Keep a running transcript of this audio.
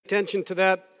attention to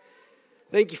that.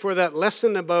 Thank you for that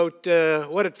lesson about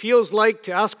what it feels like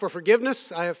to ask for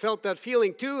forgiveness. I have felt that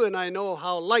feeling too, and I know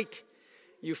how light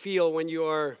you feel when you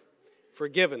are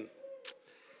forgiven.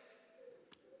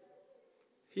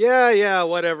 Yeah,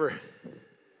 whatever.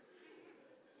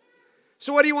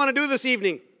 So what do you want to do this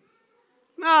evening?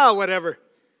 Whatever.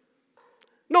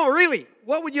 No, really,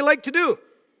 what would you like to do?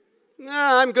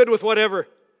 I'm good with whatever.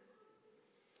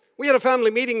 We had a family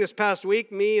meeting this past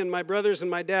week, me and my brothers and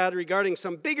my dad, regarding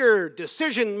some bigger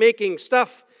decision-making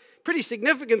stuff, pretty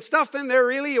significant stuff in there,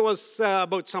 really. It was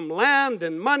about some land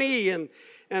and money and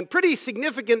pretty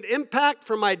significant impact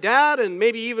for my dad and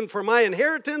maybe even for my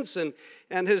inheritance and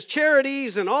his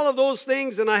charities and all of those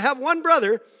things. And I have one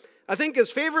brother, I think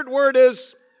his favorite word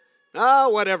is,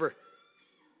 whatever.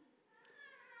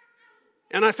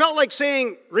 And I felt like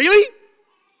saying, really?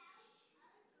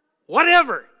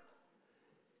 Whatever.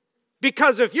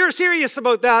 Because if you're serious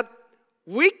about that,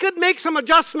 we could make some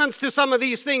adjustments to some of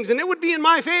these things, and it would be in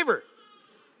my favor.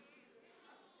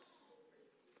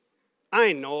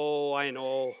 I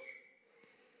know.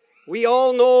 We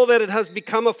all know that it has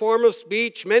become a form of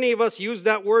speech. Many of us use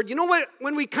that word. You know what?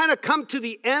 When we kind of come to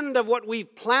the end of what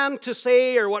we've planned to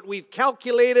say or what we've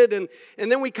calculated, and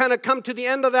then we kind of come to the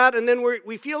end of that, and then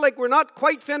we feel like we're not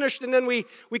quite finished, and then we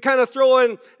kind of throw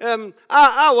in,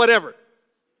 whatever.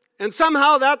 And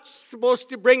somehow that's supposed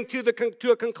to bring to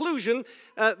a conclusion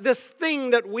this thing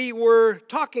that we were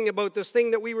talking about, this thing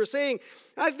that we were saying.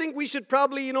 I think we should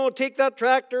probably, take that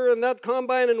tractor and that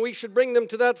combine and we should bring them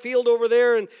to that field over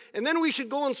there. And then we should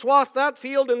go and swath that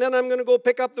field, and then I'm going to go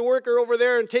pick up the worker over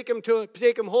there and take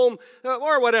him home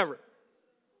or whatever.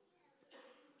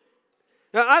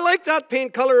 Now, I like that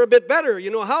paint color a bit better.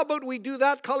 How about we do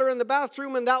that color in the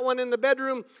bathroom and that one in the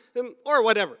bedroom or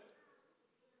whatever.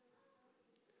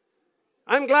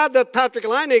 I'm glad that Patrick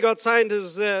Laine got signed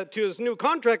to his new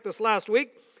contract this last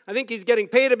week. I think he's getting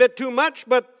paid a bit too much,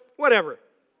 but whatever.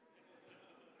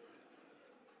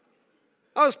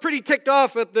 I was pretty ticked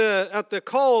off at the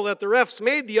call that the refs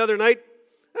made the other night,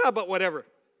 but whatever.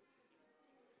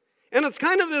 And it's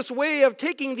kind of this way of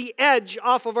taking the edge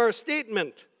off of our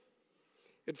statement.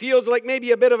 It feels like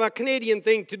maybe a bit of a Canadian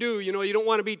thing to do. You don't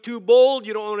want to be too bold.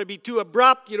 You don't want to be too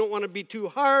abrupt. You don't want to be too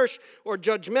harsh or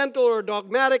judgmental or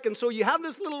dogmatic. And so you have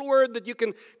this little word that you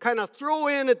can kind of throw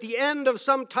in at the end of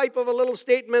some type of a little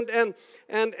statement, and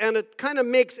it kind of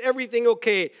makes everything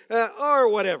okay or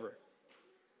whatever.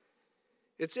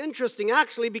 It's interesting,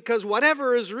 actually, because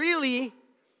whatever is really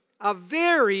a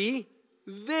very,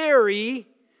 very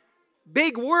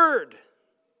big word.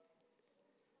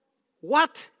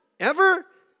 Whatever?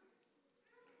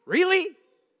 Really?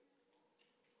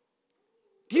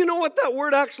 Do you know what that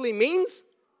word actually means?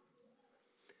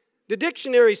 The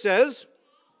dictionary says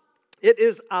it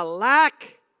is a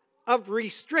lack of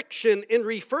restriction in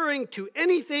referring to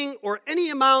anything or any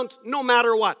amount, no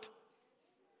matter what.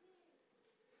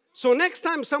 So next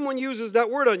time someone uses that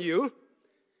word on you,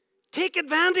 take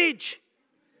advantage.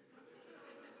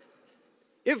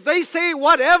 If they say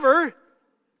whatever,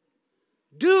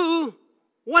 do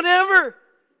whatever.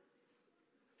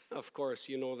 Of course,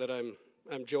 you know that I'm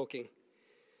joking.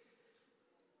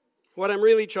 What I'm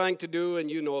really trying to do,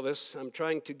 and you know this, I'm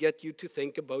trying to get you to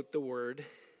think about the word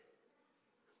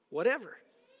whatever.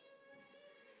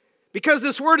 Because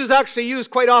this word is actually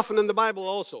used quite often in the Bible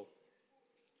also.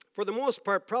 For the most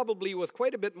part, probably with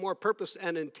quite a bit more purpose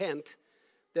and intent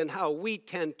than how we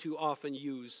tend to often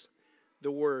use the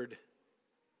word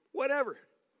whatever.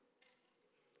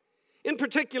 In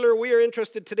particular, we are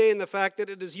interested today in the fact that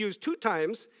it is used 2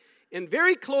 times in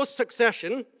very close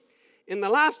succession in the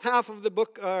last half of the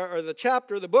book, the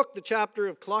chapter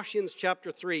of Colossians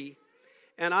chapter 3.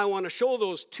 And I want to show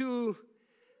those 2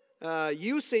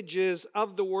 usages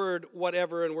of the word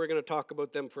whatever, and we're going to talk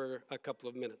about them for a couple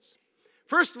of minutes.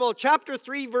 First of all, chapter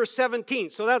 3, verse 17.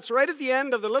 So that's right at the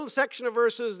end of the little section of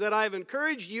verses that I've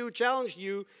challenged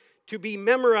you to be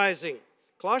memorizing.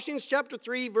 Colossians chapter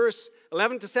 3, verse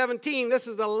 11 to 17, this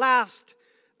is the last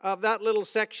of that little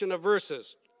section of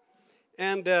verses.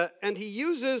 And he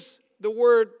uses the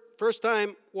word, first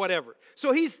time, whatever.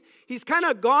 So he's kind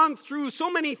of gone through so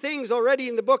many things already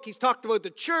in the book. He's talked about the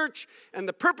church and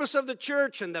the purpose of the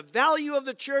church and the value of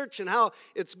the church and how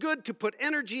it's good to put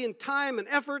energy and time and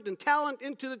effort and talent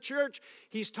into the church.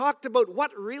 He's talked about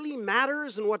what really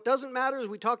matters and what doesn't matter.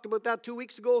 We talked about that 2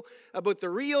 weeks ago, about the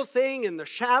real thing and the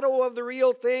shadow of the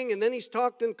real thing. And then he's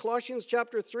talked in Colossians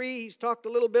chapter 3, he's talked a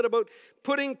little bit about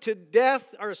putting to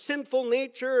death our sinful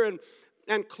nature and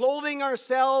and clothing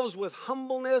ourselves with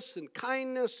humbleness and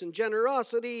kindness and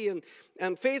generosity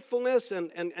and faithfulness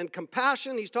and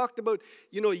compassion. He's talked about,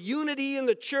 unity in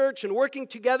the church and working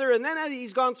together. And then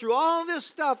he's gone through all this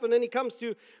stuff, and then he comes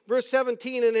to verse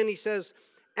 17, and then he says,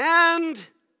 and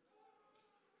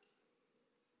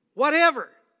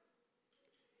whatever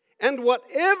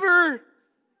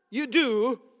you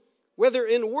do, whether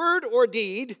in word or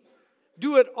deed,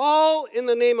 do it all in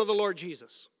the name of the Lord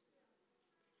Jesus.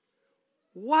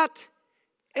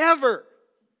 Whatever.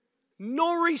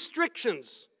 No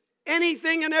restrictions.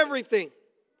 Anything and everything.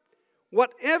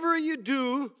 Whatever you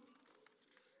do,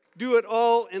 do it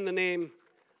all in the name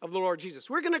of the Lord Jesus.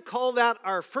 We're going to call that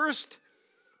our first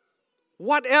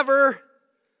whatever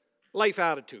life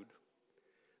attitude.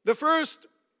 The first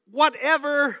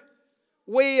whatever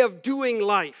way of doing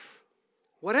life.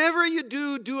 Whatever you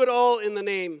do, do it all in the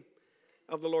name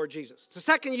of the Lord Jesus. It's the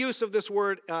second use of this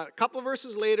word. A couple of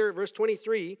verses later, verse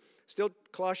 23, still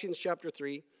Colossians chapter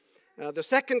 3. The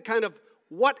second kind of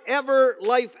whatever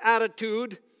life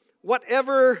attitude,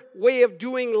 whatever way of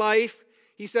doing life,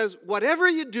 he says, whatever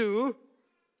you do,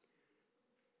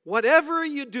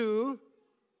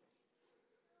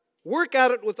 work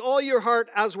at it with all your heart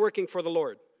as working for the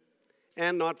Lord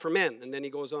and not for men. And then he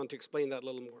goes on to explain that a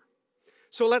little more.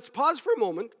 So let's pause for a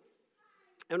moment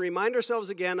and remind ourselves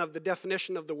again of the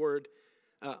definition of the word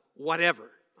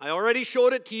whatever. I already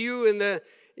showed it to you in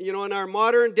our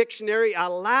modern dictionary, a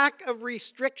lack of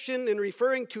restriction in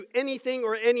referring to anything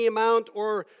or any amount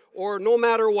or no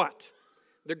matter what.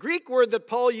 The Greek word that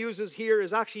Paul uses here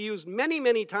is actually used many,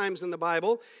 many times in the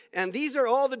Bible, and these are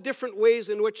all the different ways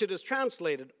in which it is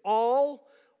translated. All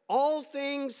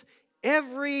things,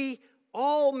 every,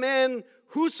 all men,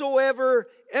 whosoever,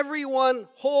 everyone,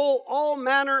 whole, all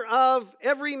manner of,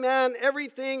 every man,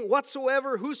 everything,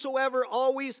 whatsoever, whosoever,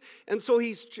 always. And so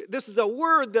this is a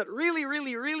word that really,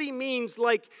 really, really means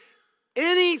like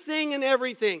anything and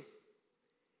everything.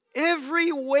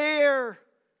 Everywhere,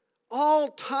 all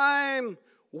time,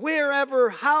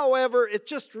 wherever, however, it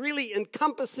just really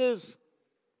encompasses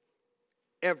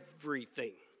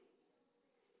everything.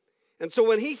 And so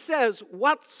when he says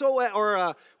whatsoever,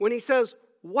 or when he says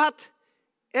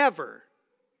whatever,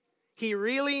 he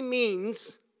really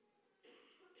means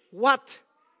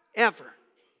whatever.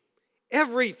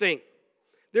 Everything.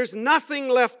 There's nothing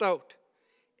left out.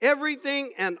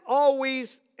 Everything and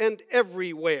always and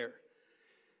everywhere.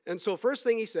 And so first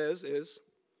thing he says is,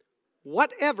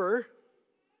 whatever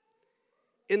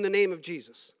in the name of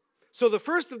Jesus. So the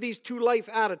first of these two life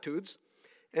attitudes,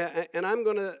 and I'm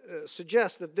going to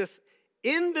suggest that this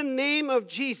in the name of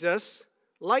Jesus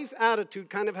life attitude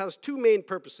kind of has two main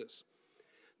purposes.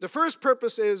 The first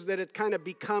purpose is that it kind of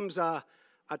becomes a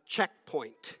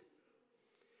checkpoint.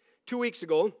 2 weeks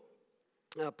ago,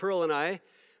 Pearl and I,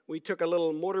 we took a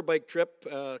little motorbike trip,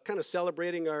 kind of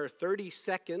celebrating our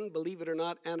 32nd, believe it or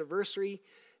not, anniversary.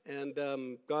 And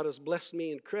God has blessed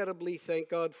me incredibly. Thank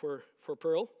God for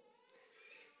Pearl.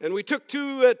 And we took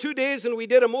 2 days and we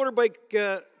did a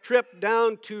motorbike trip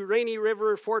down to Rainy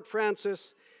River, Fort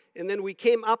Francis. And then we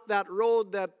came up that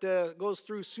road that goes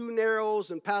through Sioux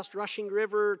Narrows and past Rushing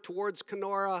River towards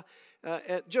Kenora.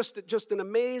 Just an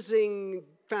amazing,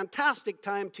 fantastic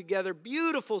time together.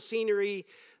 Beautiful scenery,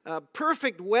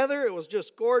 perfect weather. It was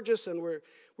just gorgeous. And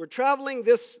we're traveling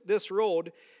this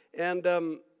road. And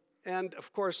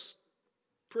of course,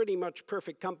 pretty much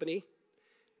perfect company.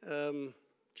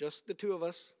 Just the two of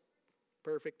us.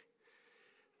 Perfect.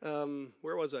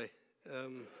 Where was I?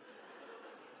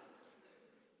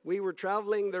 We were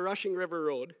traveling the Rushing River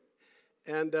Road.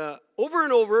 And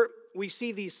over, we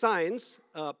see these signs,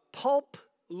 pulp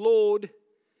load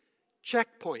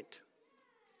checkpoint.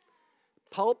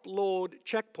 Pulp load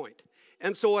checkpoint.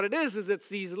 And so what it is it's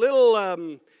these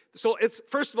little, so it's,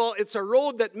 first of all, it's a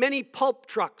road that many pulp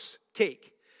trucks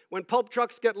take. When pulp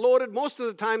trucks get loaded, most of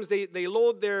the times they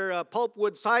load their pulp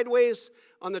wood sideways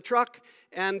on the truck.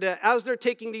 And as they're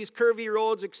taking these curvy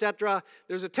roads, etc.,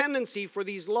 there's a tendency for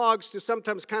these logs to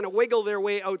sometimes kind of wiggle their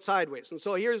way out sideways. And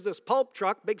so here's this pulp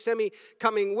truck, big semi,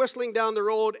 coming whistling down the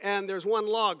road, and there's one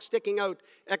log sticking out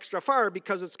extra far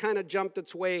because it's kind of jumped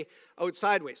its way out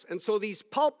sideways. And so these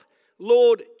pulp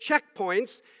load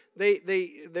checkpoints,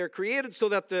 they're created so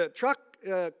that the truck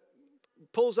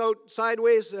pulls out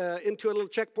sideways into a little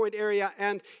checkpoint area,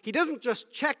 and he doesn't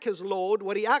just check his load.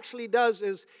 What he actually does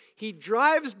is he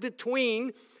drives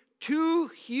between two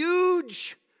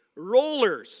huge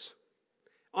rollers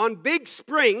on big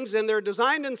springs, and they're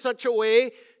designed in such a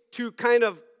way to kind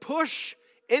of push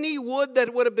any wood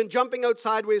that would have been jumping out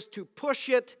sideways, to push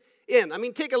it in. I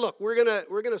mean, take a look. We're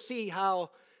gonna see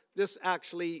how this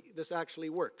actually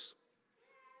works.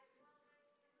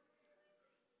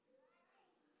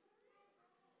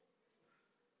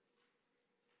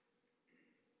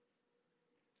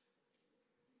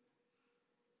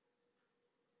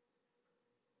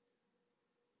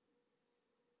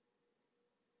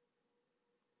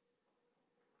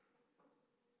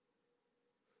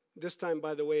 This time,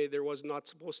 by the way, there was not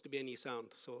supposed to be any sound.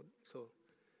 So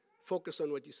focus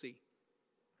on what you see.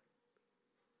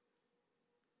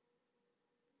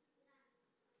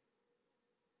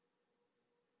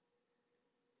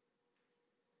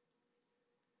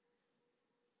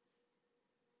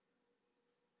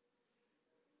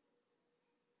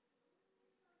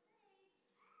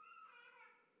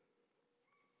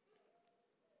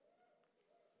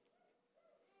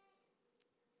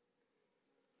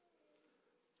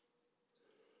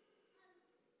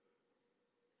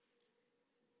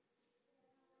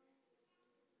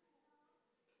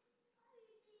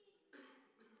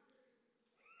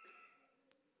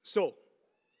 So,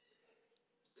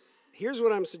 here's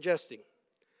what I'm suggesting.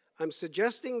 I'm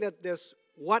suggesting that this,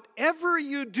 whatever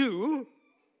you do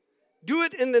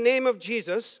it in the name of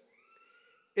Jesus,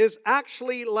 is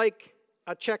actually like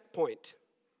a checkpoint.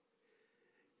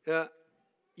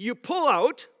 You pull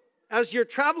out, as you're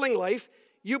traveling life,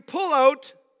 you pull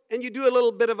out and you do a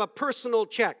little bit of a personal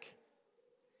check.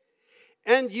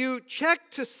 And you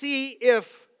check to see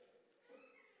if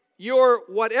your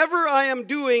whatever I am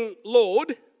doing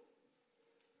load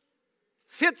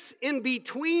fits in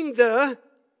between the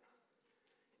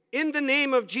in the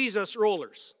name of Jesus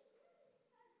rollers.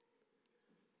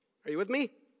 Are you with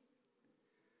me?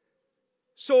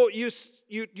 So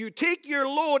you take your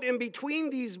load in between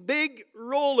these big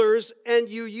rollers and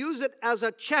you use it as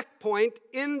a checkpoint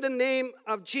in the name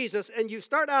of Jesus, and you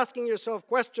start asking yourself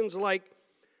questions like,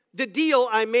 the deal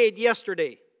I made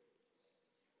yesterday,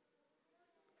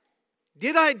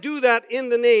 did I do that in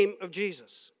the name of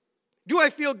Jesus? Do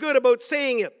I feel good about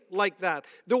saying it like that?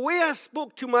 The way I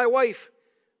spoke to my wife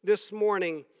this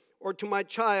morning, or to my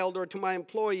child, or to my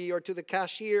employee, or to the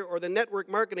cashier, or the network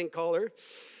marketing caller,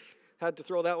 had to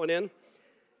throw that one in.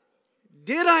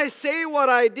 Did I say what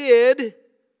I did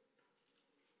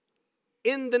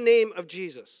in the name of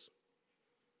Jesus?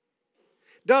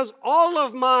 Does all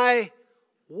of my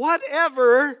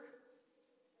whatever,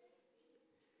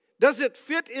 does it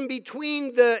fit in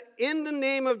between the in the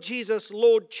name of Jesus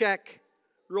load check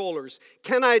rollers?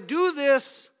 Can I do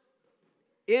this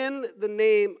in the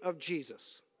name of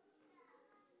Jesus?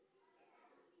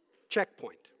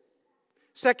 Checkpoint.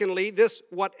 Secondly, this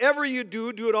whatever you do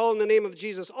it all in the name of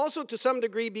Jesus also to some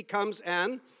degree becomes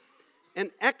an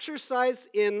exercise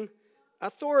in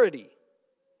authority.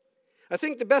 I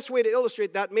think the best way to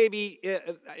illustrate that may be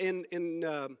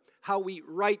in how we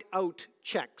write out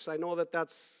checks. I know that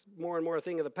that's more and more a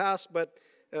thing of the past, but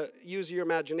use your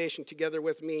imagination together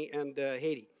with me and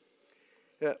Haiti.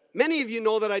 Many of you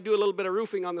know that I do a little bit of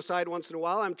roofing on the side once in a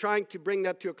while. I'm trying to bring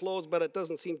that to a close, but it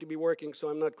doesn't seem to be working, so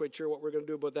I'm not quite sure what we're going to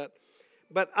do about that.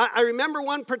 But I remember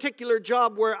one particular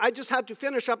job where I just had to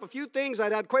finish up a few things.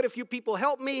 I'd had quite a few people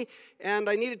help me, and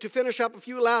I needed to finish up a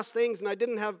few last things, and I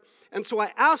didn't have. And so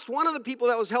I asked one of the people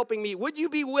that was helping me, would you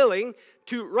be willing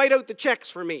to write out the checks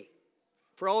for me,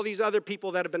 for all these other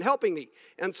people that have been helping me?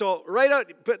 And so write out,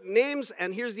 put names,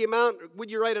 and here's the amount. Would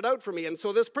you write it out for me? And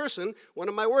so this person, one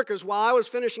of my workers, while I was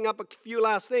finishing up a few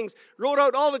last things, wrote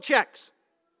out all the checks.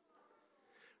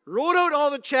 Wrote out all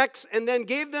the checks, and then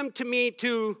gave them to me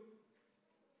to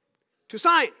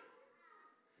sign.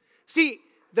 See,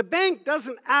 the bank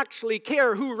doesn't actually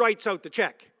care who writes out the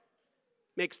check.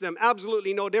 Makes them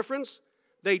absolutely no difference.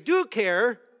 They do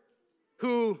care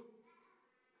who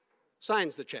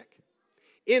signs the check.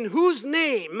 In whose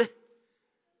name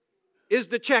is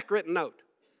the check written out?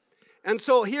 And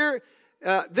so here,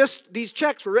 these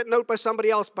checks were written out by somebody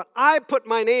else, but I put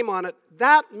my name on it.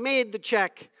 That made the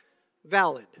check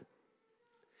valid.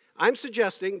 I'm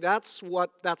suggesting that's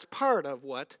part of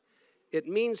what it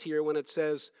means here when it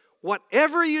says,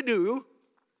 whatever you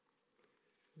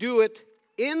do it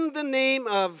in the name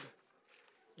of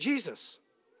Jesus.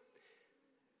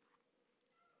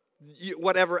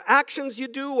 Whatever actions you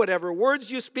do, whatever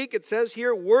words you speak, it says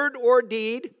here, word or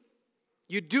deed,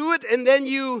 you do it and then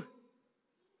you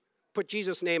put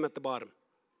Jesus' name at the bottom.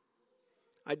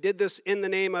 I did this in the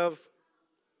name of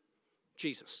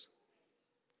Jesus.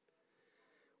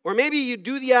 Or maybe you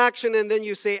do the action and then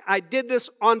you say, I did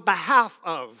this on behalf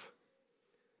of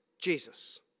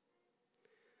Jesus.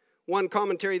 One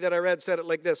commentary that I read said it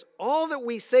like this: all that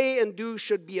we say and do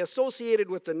should be associated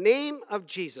with the name of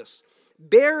Jesus.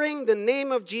 Bearing the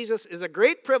name of Jesus is a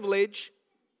great privilege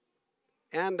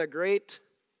and a great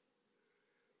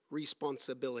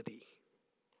responsibility.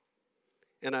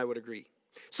 And I would agree.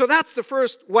 So that's the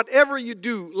first, whatever you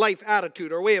do, life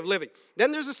attitude or way of living.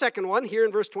 Then there's a second one here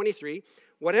in verse 23.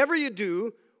 Whatever you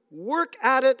do, work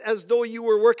at it as though you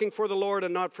were working for the Lord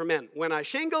and not for men. When I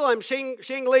shingle, I'm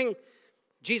shingling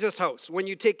Jesus' house. When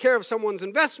you take care of someone's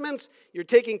investments, you're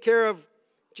taking care of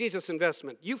Jesus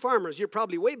investment. You farmers, you're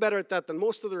probably way better at that than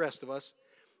most of the rest of us.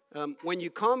 When you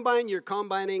combine, you're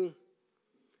combining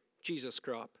Jesus'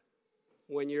 crop.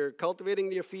 When you're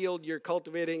cultivating your field, you're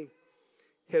cultivating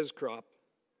his crop.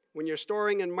 When you're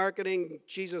storing and marketing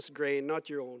Jesus' grain, not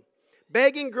your own.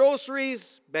 Bagging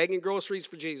groceries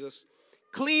for Jesus.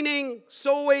 Cleaning,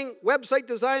 sewing, website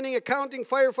designing, accounting,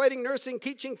 firefighting, nursing,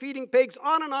 teaching, feeding pigs,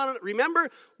 on and on. Remember,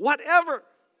 whatever.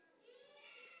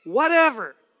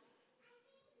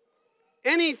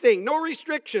 Anything, no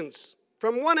restrictions.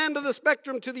 From one end of the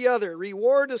spectrum to the other.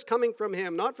 Reward is coming from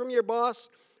him, not from your boss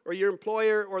or your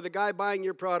employer or the guy buying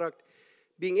your product.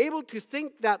 Being able to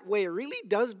think that way really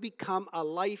does become a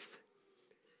life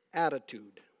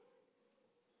attitude.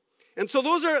 And so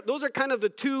those are kind of the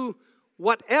two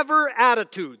whatever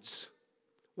attitudes,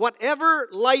 whatever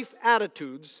life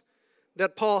attitudes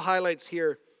that Paul highlights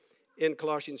here in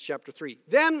Colossians chapter 3.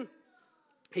 Then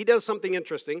he does something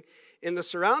interesting. In the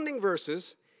surrounding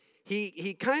verses,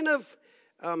 he kind of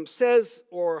says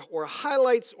or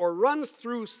highlights or runs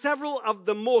through several of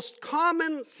the most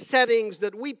common settings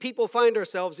that we people find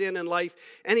ourselves in life.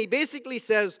 And he basically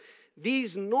says,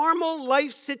 these normal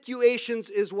life situations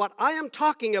is what I am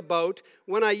talking about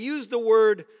when I use the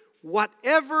word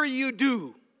whatever you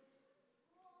do.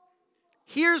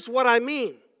 Here's what I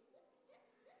mean.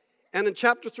 And in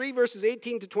chapter 3, verses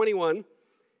 18 to 21,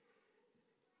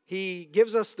 he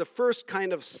gives us the first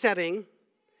kind of setting,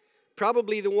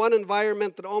 probably the one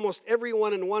environment that almost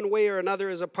everyone in one way or another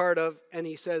is a part of. And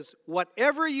he says,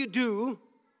 whatever you do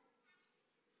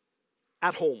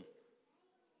at home.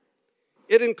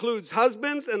 It includes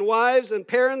husbands and wives and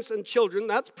parents and children.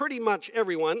 That's pretty much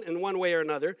everyone in one way or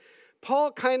another.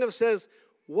 Paul kind of says,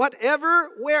 whatever,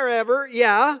 wherever,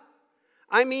 yeah.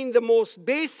 I mean the most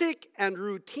basic and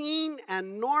routine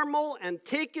and normal and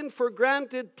taken for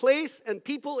granted place and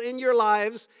people in your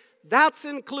lives, that's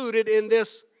included in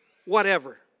this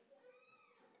whatever.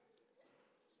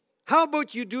 How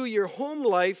about you do your home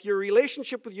life, your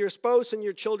relationship with your spouse and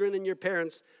your children and your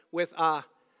parents with a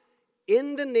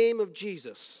in the name of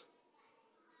Jesus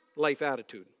life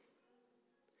attitude?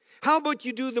 How about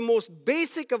you do the most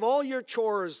basic of all your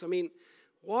chores? I mean,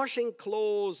 washing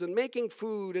clothes and making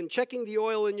food and checking the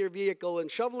oil in your vehicle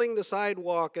and shoveling the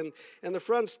sidewalk and the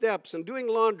front steps and doing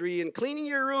laundry and cleaning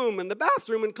your room and the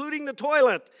bathroom, including the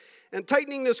toilet, and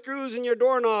tightening the screws in your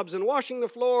doorknobs and washing the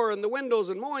floor and the windows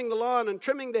and mowing the lawn and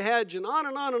trimming the hedge and on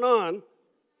and on and on.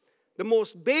 The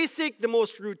most basic, the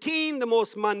most routine, the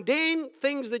most mundane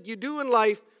things that you do in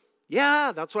life,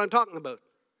 yeah, that's what I'm talking about.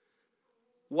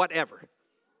 Whatever.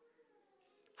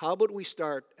 How about we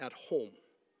start at home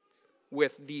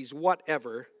with these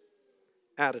whatever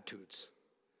attitudes?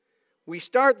 We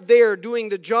start there, doing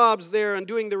the jobs there and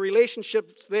doing the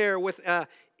relationships there with a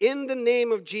in the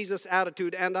name of Jesus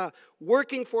attitude and a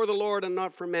working for the Lord and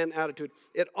not for men attitude.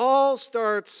 It all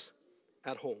starts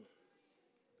at home.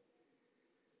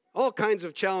 All kinds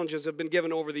of challenges have been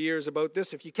given over the years about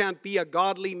this. If you can't be a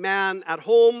godly man at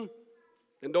home,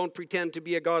 then don't pretend to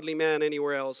be a godly man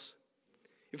anywhere else.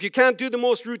 If you can't do the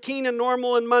most routine and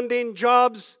normal and mundane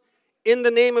jobs in the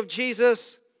name of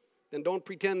Jesus, then don't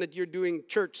pretend that you're doing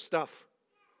church stuff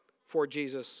for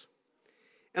Jesus.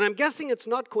 And I'm guessing it's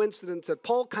not coincidence that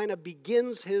Paul kind of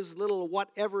begins his little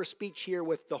whatever speech here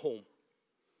with the home.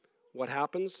 What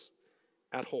happens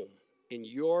at home, in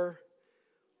your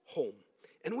home.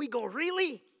 And we go,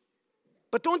 really?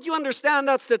 But don't you understand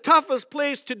that's the toughest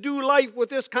place to do life with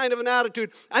this kind of an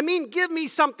attitude? I mean, give me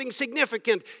something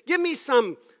significant. Give me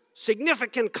some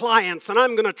significant clients, and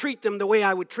I'm going to treat them the way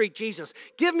I would treat Jesus.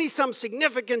 Give me some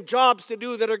significant jobs to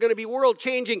do that are going to be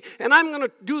world-changing, and I'm going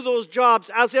to do those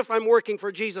jobs as if I'm working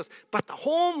for Jesus. But the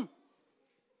home,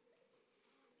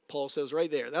 Paul says right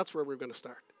there, that's where we're going to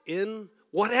start. In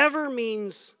whatever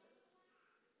means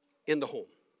in the home.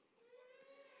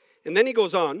 And then he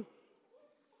goes on,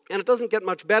 and it doesn't get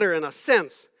much better in a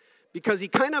sense, because he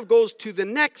kind of goes to the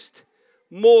next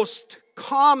most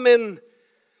common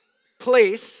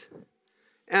place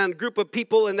and group of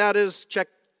people, and that is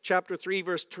chapter 3,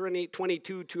 verse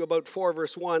 22 to about 4,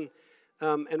 verse 1,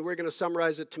 and we're going to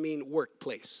summarize it to mean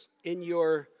workplace. In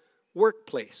your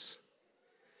workplace.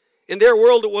 In their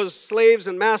world, it was slaves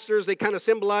and masters. They kind of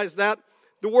symbolized that.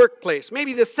 The workplace,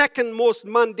 maybe the second most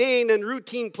mundane and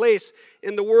routine place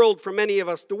in the world for many of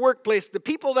us, the workplace, the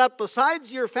people that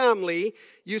besides your family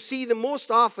you see the most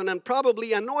often and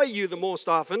probably annoy you the most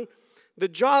often, the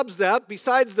jobs that,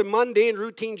 besides the mundane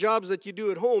routine jobs that you do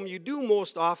at home, you do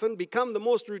most often, become the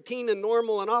most routine and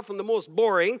normal and often the most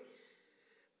boring,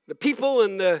 the people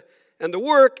and the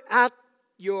work at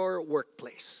your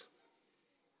workplace,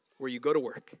 where you go to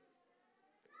work.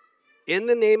 In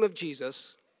the name of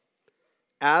Jesus,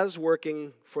 as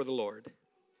working for the Lord.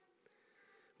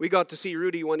 We got to see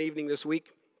Rudy one evening this week.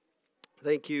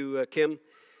 Thank you, Kim.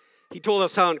 He told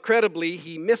us how incredibly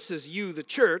he misses you, the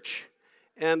church.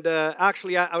 And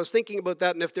actually, I was thinking about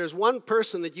that, and if there's one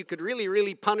person that you could really,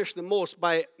 really punish the most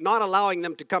by not allowing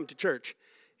them to come to church,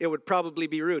 it would probably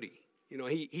be Rudy. You know,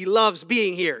 he loves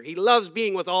being here. He loves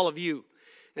being with all of you.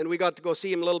 And we got to go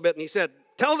see him a little bit, and he said,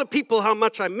 "Tell the people how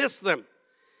much I miss them."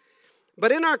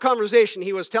 But in our conversation,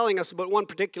 he was telling us about one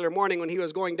particular morning when he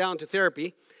was going down to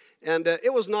therapy, and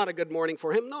it was not a good morning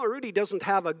for him. No, Rudy doesn't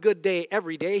have a good day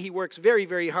every day. He works very,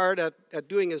 very hard at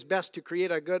doing his best to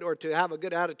create a good or to have a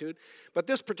good attitude. But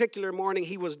this particular morning,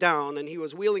 he was down, and he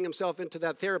was wheeling himself into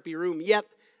that therapy room yet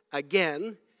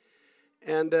again.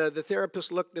 And the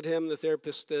therapist looked at him. The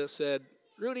therapist said,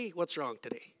 "Rudy, what's wrong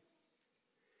today?"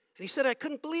 And he said, "I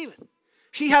couldn't believe it.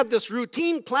 She had this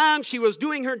routine plan. She was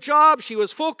doing her job. She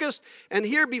was focused. And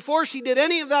here, before she did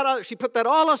any of that, she put that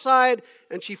all aside,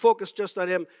 and she focused just on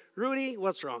him. Rudy,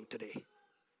 what's wrong today?"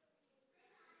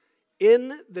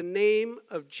 In the name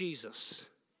of Jesus,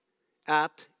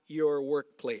 at your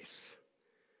workplace.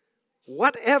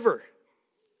 Whatever,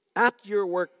 at your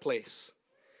workplace.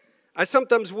 I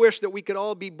sometimes wish that we could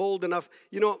all be bold enough.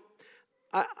 You know,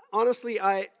 honestly,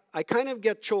 I kind of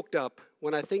get choked up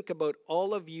when I think about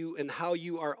all of you and how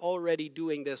you are already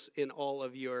doing this in all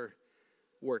of your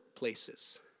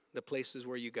workplaces, the places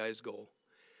where you guys go.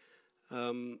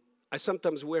 I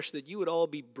sometimes wish that you would all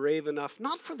be brave enough,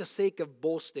 not for the sake of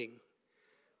boasting,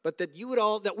 but that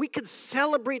that we could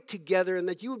celebrate together, and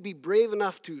that you would be brave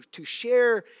enough to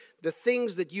share the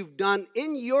things that you've done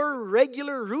in your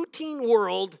regular routine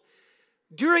world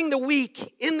during the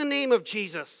week in the name of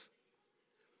Jesus.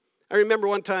 I remember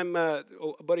one time,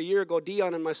 about a year ago,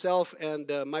 Dion and myself and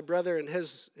my brother and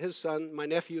his son, my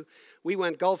nephew, we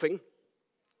went golfing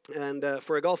and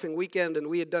for a golfing weekend, and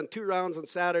we had done 2 rounds on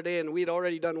Saturday, and we had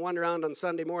already done 1 round on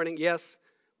Sunday morning. Yes,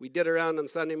 we did a round on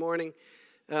Sunday morning,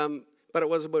 but it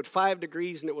was about 5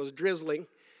 degrees, and it was drizzling.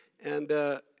 And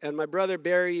my brother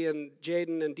Barry and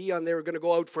Jaden and Dion, they were going to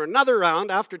go out for another round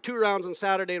after 2 rounds on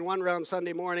Saturday and 1 round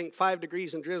Sunday morning, 5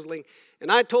 degrees and drizzling. And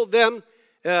I told them,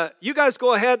 "You guys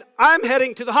go ahead. I'm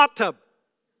heading to the hot tub."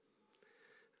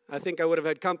 I think I would have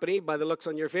had company by the looks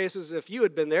on your faces if you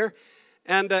had been there.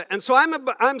 And so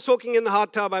I'm soaking in the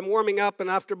hot tub. I'm warming up, and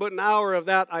after about an hour of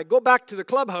that, I go back to the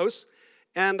clubhouse,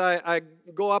 and I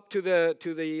go up to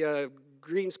the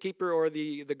greenskeeper or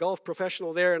the golf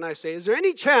professional there, and I say, is there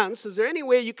any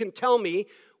way you can tell me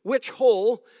which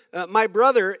hole my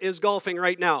brother is golfing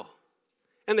right now?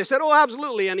 And they said, "Oh,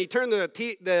 absolutely." And he turned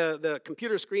the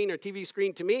computer screen or TV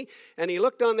screen to me, and he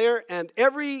looked on there, and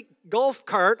every golf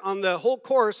cart on the whole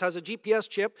course has a GPS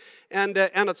chip, and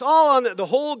it's all on the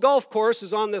whole golf course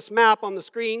is on this map on the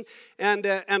screen. And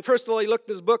first of all, he looked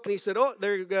at his book, and he said, "Oh,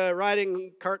 they're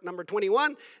riding cart number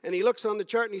 21." And he looks on the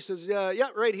chart, and he says,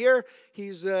 "Yeah, right here.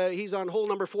 He's on hole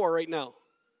number 4 right now."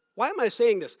 Why am I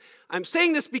saying this? I'm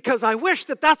saying this because I wish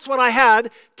that that's what I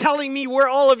had telling me where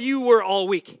all of you were all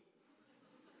week.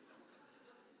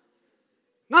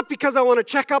 Not because I want to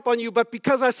check up on you, but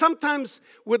because I sometimes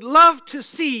would love to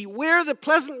see where the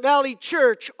Pleasant Valley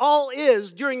Church all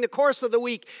is during the course of the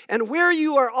week, and where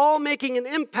you are all making an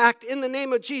impact in the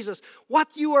name of Jesus,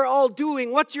 what you are all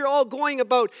doing, what you're all going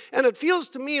about. And it feels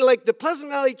to me like the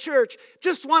Pleasant Valley Church,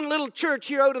 just one little church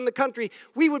here out in the country,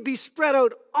 we would be spread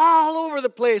out all over the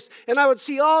place, and I would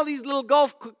see all these little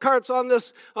golf carts on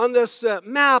this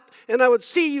map, and I would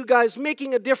see you guys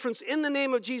making a difference in the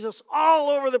name of Jesus all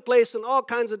over the place, in all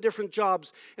kinds of different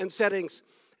jobs and settings,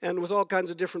 and with all kinds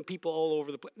of different people all over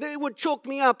the place. It would choke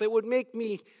me up. It would make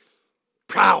me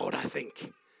proud, I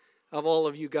think, of all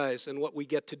of you guys and what we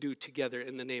get to do together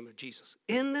in the name of Jesus.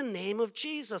 In the name of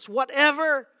Jesus,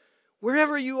 wherever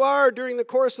you are during the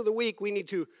course of the week, we need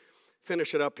to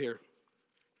finish it up here.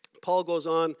 Paul goes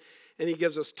on, and he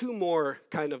gives us 2 more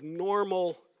kind of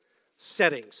normal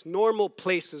settings, normal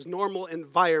places, normal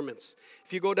environments.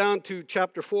 If you go down to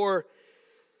chapter 4,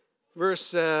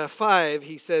 verse 5,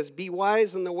 he says, "Be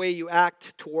wise in the way you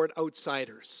act toward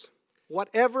outsiders."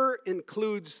 Whatever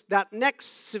includes that next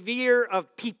sphere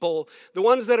of people, the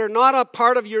ones that are not a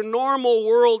part of your normal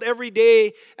world every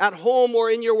day at home or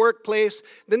in your workplace,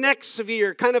 the next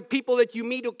sphere, kind of people that you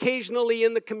meet occasionally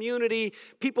in the community,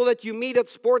 people that you meet at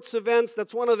sports events.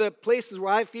 That's one of the places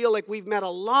where I feel like we've met a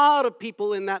lot of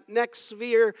people in that next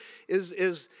sphere is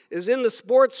in the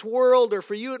sports world, or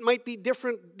for you it might be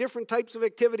different types of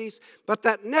activities, but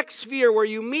that next sphere where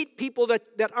you meet people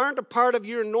that aren't a part of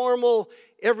your normal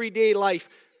everyday life.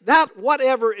 that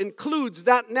whatever includes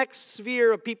that next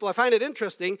sphere of people. I find it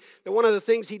interesting that one of the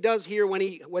things he does here when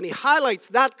he highlights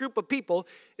that group of people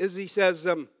is he says,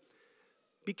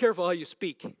 be careful how you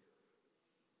speak.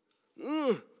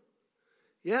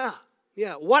 Yeah.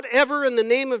 Whatever in the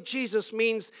name of Jesus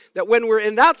means that when we're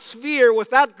in that sphere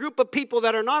with that group of people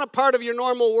that are not a part of your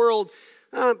normal world,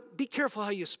 be careful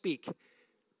how you speak,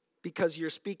 because you're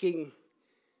speaking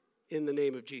in the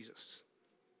name of Jesus.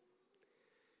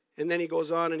 And then he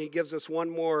goes on and he gives us one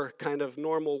more kind of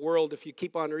normal world. If you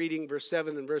keep on reading verse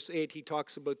 7 and verse 8, he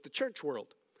talks about the church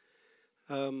world.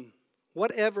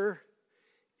 Whatever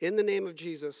in the name of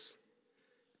Jesus,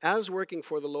 as working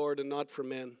for the Lord and not for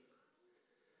men,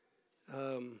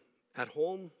 at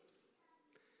home,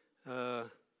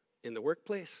 in the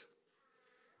workplace,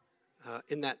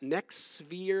 in that next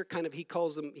sphere, kind of, he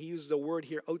uses the word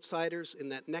here, outsiders, in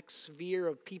that next sphere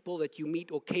of people that you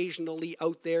meet occasionally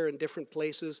out there in different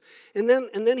places. And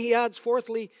then he adds,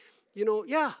 fourthly,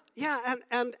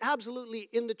 and absolutely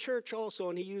in the church also,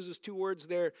 and he uses two words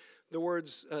there, the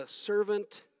words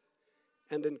servant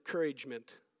and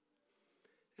encouragement.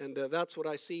 And that's what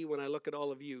I see when I look at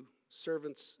all of you,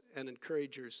 servants and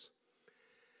encouragers.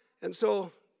 And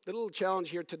so the little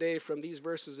challenge here today from these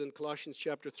verses in Colossians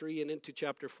chapter 3 and into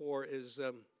chapter 4 is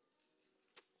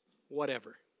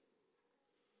whatever.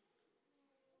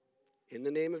 In the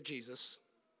name of Jesus,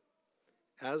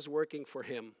 as working for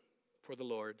him, for the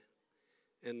Lord,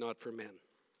 and not for men.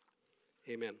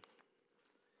 Amen.